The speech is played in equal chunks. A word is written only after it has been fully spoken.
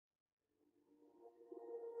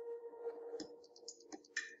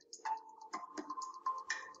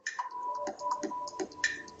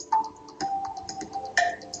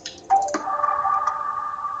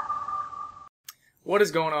What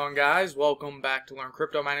is going on, guys? Welcome back to Learn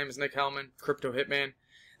Crypto. My name is Nick Hellman, Crypto Hitman.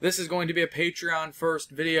 This is going to be a Patreon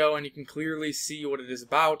first video, and you can clearly see what it is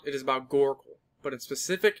about. It is about Goracle, but in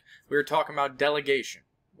specific, we are talking about delegation.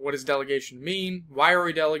 What does delegation mean? Why are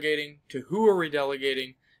we delegating? To who are we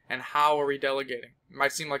delegating? And how are we delegating? It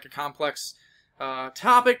might seem like a complex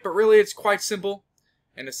topic, but really it's quite simple.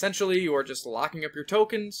 And essentially, you are just locking up your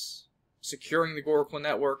tokens, securing the Goracle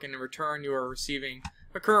Network, and in return, you are receiving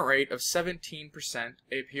a current rate of 17%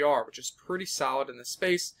 APR, which is pretty solid in this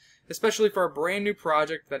space, especially for a brand new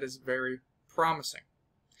project that is very promising.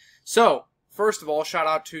 So, first of all, shout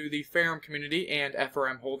out to the Ferrum community and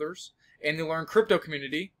FRM holders, and the Learn Crypto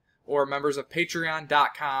community, or members of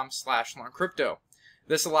patreon.com/learncrypto.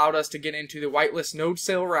 This allowed us to get into the whitelist node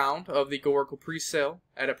sale round of the Goracle pre-sale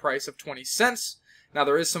at a price of 20 cents. Now,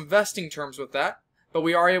 there is some vesting terms with that, but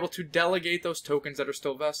we are able to delegate those tokens that are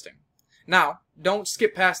still vesting. Now, don't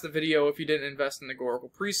skip past the video if you didn't invest in the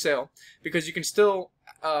Goracle pre-sale, because you can still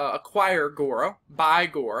acquire GORA, buy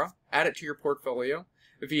GORA, add it to your portfolio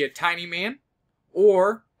via TinyMan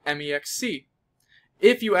or MEXC.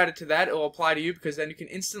 If you add it to that, it will apply to you, because then you can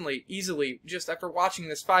instantly, easily, just after watching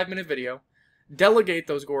this 5-minute video, delegate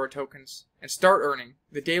those GORA tokens and start earning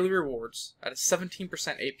the daily rewards at a 17%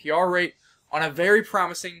 APR rate on a very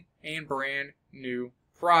promising and brand new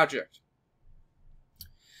project.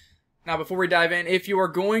 Now, before we dive in, if you are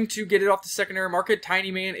going to get it off the secondary market,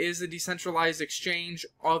 TinyMan is the decentralized exchange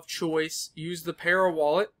of choice. Use the Para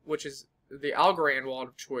wallet, which is the Algorand wallet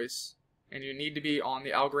of choice, and you need to be on the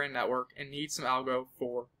Algorand network and need some algo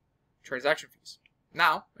for transaction fees.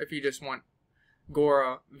 Now, if you just want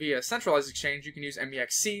GORA via centralized exchange, you can use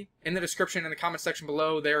MEXC. In the description in the comment section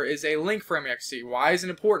below, there is a link for MEXC. Why is it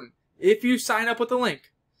important? If you sign up with the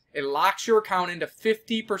link, it locks your account into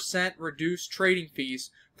 50% reduced trading fees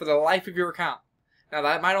for the life of your account. Now,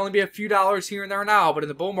 that might only be a few dollars here and there now, but in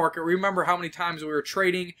the bull market, remember how many times we were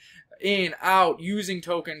trading in, out, using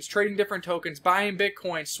tokens, trading different tokens, buying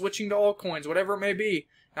Bitcoin, switching to altcoins, whatever it may be.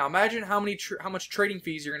 Now, imagine how much trading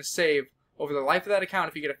fees you're going to save over the life of that account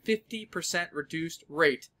if you get a 50% reduced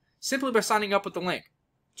rate simply by signing up with the link.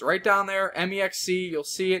 It's right down there, MEXC, you'll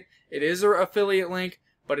see it. It is an affiliate link,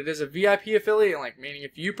 but it is a VIP affiliate link, meaning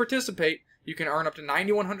if you participate, you can earn up to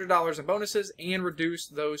 $9,100 in bonuses and reduce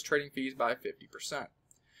those trading fees by 50%.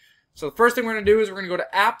 So the first thing we're going to do is we're going to go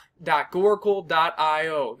to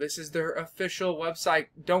app.goracle.io. This is their official website.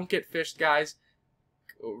 Don't get fished, guys.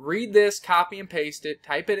 Read this, copy and paste it,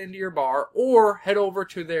 type it into your bar, or head over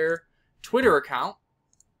to their Twitter account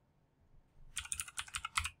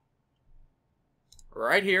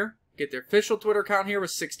right here. Get their official Twitter account here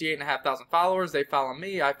with 68,500 followers. They follow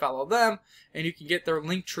me, I follow them, and you can get their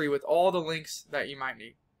link tree with all the links that you might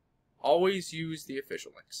need. Always use the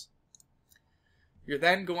official links. You're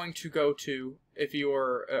then going to go to, if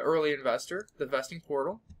you're an early investor, the vesting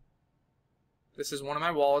portal. This is one of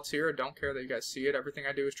my wallets here. I don't care that you guys see it. Everything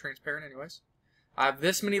I do is transparent anyways. I have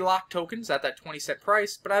this many locked tokens at that 20-cent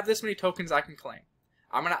price, but I have this many tokens I can claim.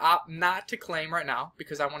 I'm going to opt not to claim right now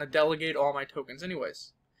because I want to delegate all my tokens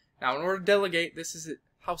anyways. Now, in order to delegate, this is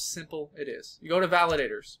how simple it is. You go to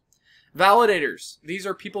validators. Validators, these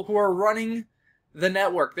are people who are running the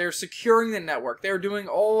network. They're securing the network. They're doing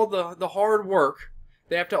all the hard work.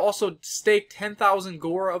 They have to also stake 10,000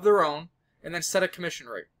 GORA of their own and then set a commission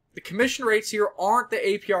rate. The commission rates here aren't the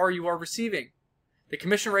APR you are receiving. The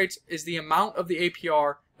commission rates is the amount of the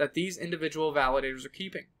APR that these individual validators are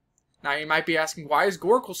keeping. Now, you might be asking, why is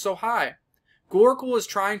Goracle so high? Goracle is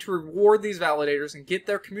trying to reward these validators and get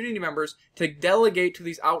their community members to delegate to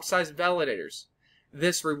these outsized validators.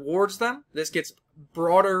 This rewards them. This gets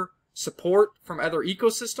broader support from other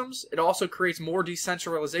ecosystems. It also creates more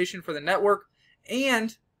decentralization for the network.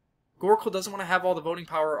 And Goracle doesn't want to have all the voting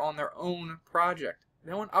power on their own project.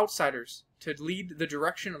 They want outsiders to lead the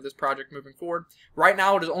direction of this project moving forward. Right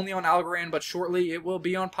now, it is only on Algorand, but shortly it will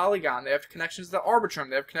be on Polygon. They have connections to Arbitrum.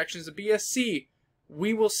 They have connections to BSC.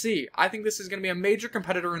 We will see. I think this is going to be a major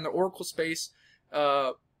competitor in the Oracle space,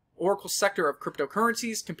 Oracle sector of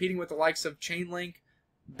cryptocurrencies, competing with the likes of Chainlink,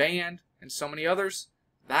 Band, and so many others.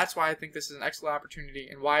 That's why I think this is an excellent opportunity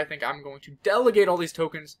and why I think I'm going to delegate all these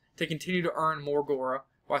tokens to continue to earn more GORA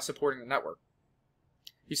while supporting the network.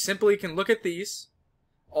 You simply can look at these.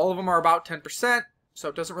 All of them are about 10%, so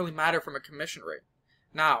it doesn't really matter from a commission rate.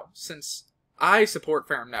 Now, since I support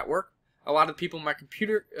Ferrum Network, a lot of the people in my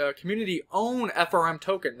community own FRM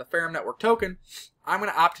token, the Ferrum Network token. I'm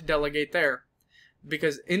going to opt to delegate there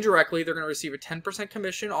because indirectly they're going to receive a 10%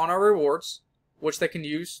 commission on our rewards, which they can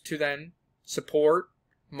use to then support,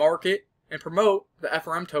 market, and promote the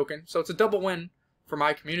FRM token. So it's a double win for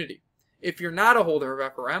my community. If you're not a holder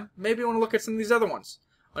of FRM, maybe you want to look at some of these other ones.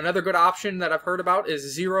 Another good option that I've heard about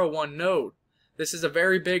is 01 Node. This is a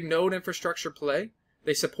very big node infrastructure play.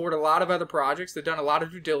 They support a lot of other projects. They've done a lot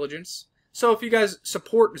of due diligence. So if you guys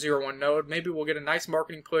support 01 Node, maybe we'll get a nice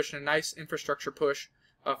marketing push and a nice infrastructure push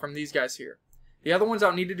from these guys here. The other ones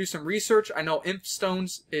I'll need to do some research. I know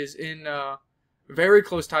Infstones is in very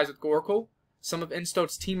close ties with Goracle. Some of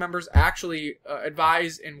Instone's team members actually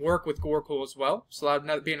advise and work with Goracle as well. So that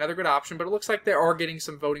would be another good option. But it looks like they are getting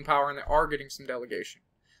some voting power and they are getting some delegation.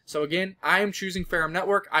 So again, I am choosing Ferrum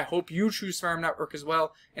Network. I hope you choose Ferrum Network as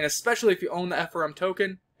well. And especially if you own the FRM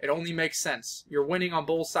token, it only makes sense. You're winning on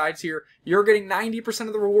both sides here. You're getting 90%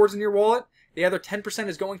 of the rewards in your wallet. The other 10%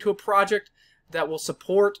 is going to a project that will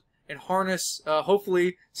support and harness,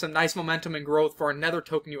 hopefully, some nice momentum and growth for another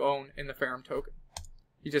token you own in the Ferrum token.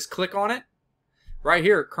 You just click on it. Right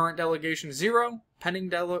here, current delegation 0,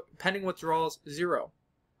 pending withdrawals 0.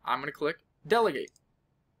 I'm going to click delegate.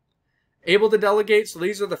 Able to delegate, so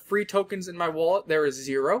these are the free tokens in my wallet. There is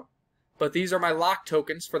 0. But these are my locked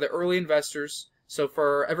tokens for the early investors. So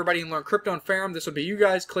for everybody in Learn Crypto and Ferrum, this would be you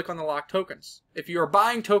guys. Click on the locked tokens. If you are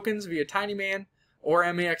buying tokens via TinyMan or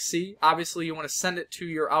MEXC, obviously you want to send it to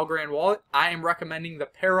your Algorand wallet. I am recommending the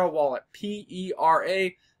Pera wallet,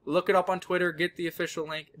 P-E-R-A. Look it up on Twitter, get the official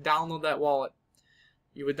link, download that wallet.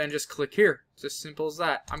 You would then just click here. It's as simple as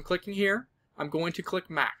that. I'm clicking here. I'm going to click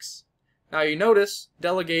max. Now you notice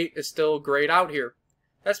delegate is still grayed out here.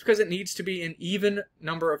 That's because it needs to be an even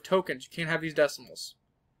number of tokens. You can't have these decimals.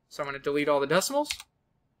 So I'm going to delete all the decimals.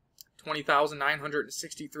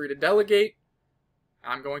 20,963 to delegate.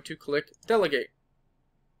 I'm going to click delegate.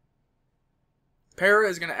 Pera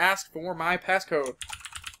is going to ask for my passcode.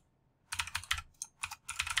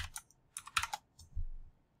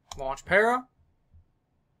 Launch Pera.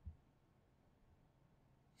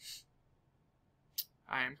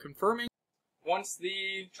 I am confirming. Once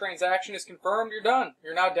the transaction is confirmed, you're done.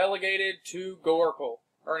 You're now delegated to Goracle,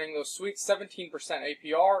 earning those sweet 17%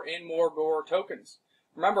 APR and more GORA tokens.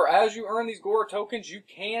 Remember, as you earn these GORA tokens, you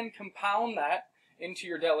can compound that into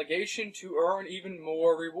your delegation to earn even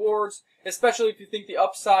more rewards, especially if you think the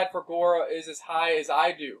upside for GORA is as high as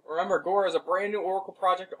I do. Remember, GORA is a brand new Oracle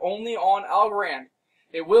project only on Algorand.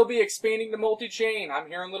 It will be expanding to multi-chain. I'm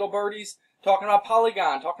hearing little birdies talking about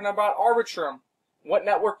Polygon, talking about Arbitrum. What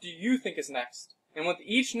network do you think is next? And with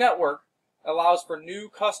each network allows for new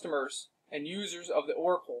customers and users of the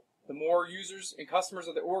Oracle. The more users and customers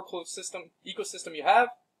of the Oracle ecosystem you have,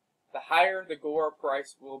 the higher the GORA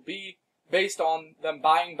price will be based on them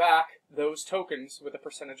buying back those tokens with a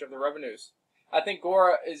percentage of the revenues. I think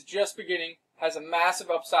GORA is just beginning, has a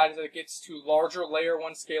massive upside as it gets to larger layer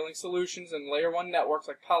 1 scaling solutions and layer 1 networks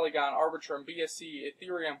like Polygon, Arbitrum, BSC,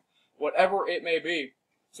 Ethereum, whatever it may be.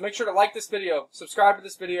 So make sure to like this video, subscribe to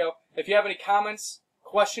this video. If you have any comments,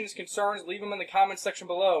 questions, concerns, leave them in the comments section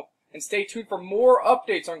below. And stay tuned for more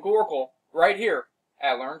updates on Goracle right here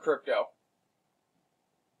at Learn Crypto.